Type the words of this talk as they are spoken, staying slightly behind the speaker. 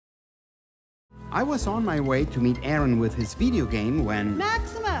I was on my way to meet Aaron with his video game when...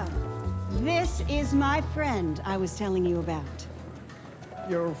 Maximo! This is my friend I was telling you about.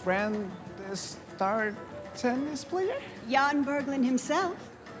 Your friend, the star tennis player? Jan Berglund himself.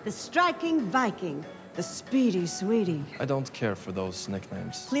 The striking Viking. The speedy sweetie. I don't care for those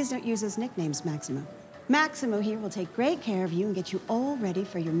nicknames. Please don't use those nicknames, Maximo. Maximo here will take great care of you and get you all ready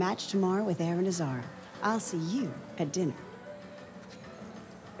for your match tomorrow with Aaron Azara. I'll see you at dinner.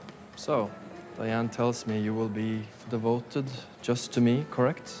 So, Diane tells me you will be devoted just to me,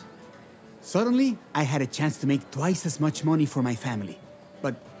 correct? Suddenly, I had a chance to make twice as much money for my family.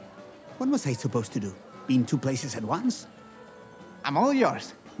 But what was I supposed to do? Be in two places at once? I'm all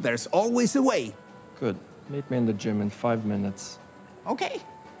yours. There's always a way. Good. Meet me in the gym in 5 minutes. Okay,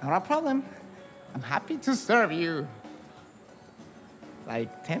 not a problem. I'm happy to serve you.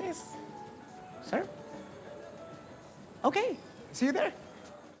 Like tennis? Sir? Okay, see you there.